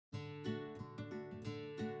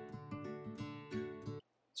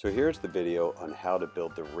So here's the video on how to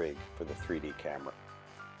build the rig for the 3D camera.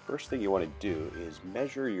 First thing you want to do is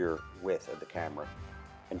measure your width of the camera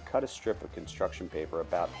and cut a strip of construction paper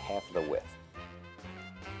about half of the width.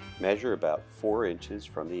 Measure about 4 inches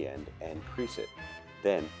from the end and crease it.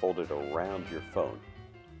 Then fold it around your phone.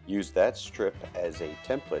 Use that strip as a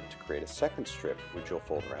template to create a second strip which you'll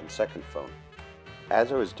fold around the second phone.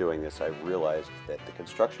 As I was doing this, I realized that the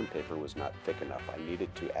construction paper was not thick enough. I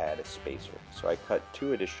needed to add a spacer. So I cut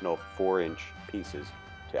 2 additional 4-inch pieces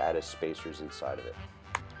to add as spacers inside of it.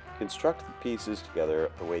 Construct the pieces together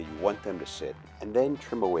the way you want them to sit and then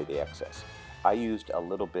trim away the excess. I used a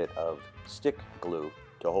little bit of stick glue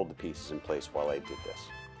to hold the pieces in place while I did this.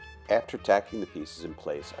 After tacking the pieces in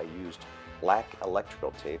place, I used black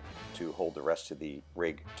electrical tape to hold the rest of the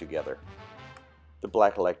rig together. The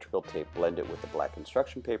black electrical tape blended with the black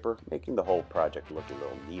construction paper, making the whole project look a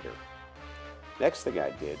little neater. Next thing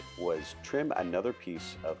I did was trim another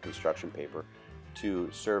piece of construction paper to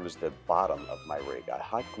serve as the bottom of my rig. I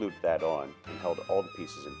hot glued that on and held all the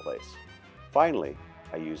pieces in place. Finally,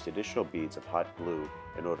 I used additional beads of hot glue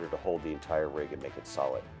in order to hold the entire rig and make it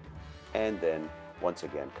solid. And then, once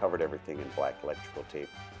again, covered everything in black electrical tape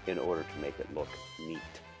in order to make it look neat.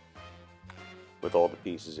 With all the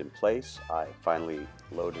pieces in place, I finally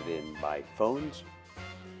loaded in my phones,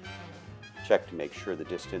 checked to make sure the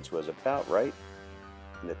distance was about right,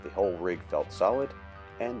 and that the whole rig felt solid,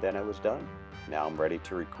 and then I was done. Now I'm ready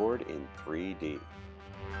to record in 3D.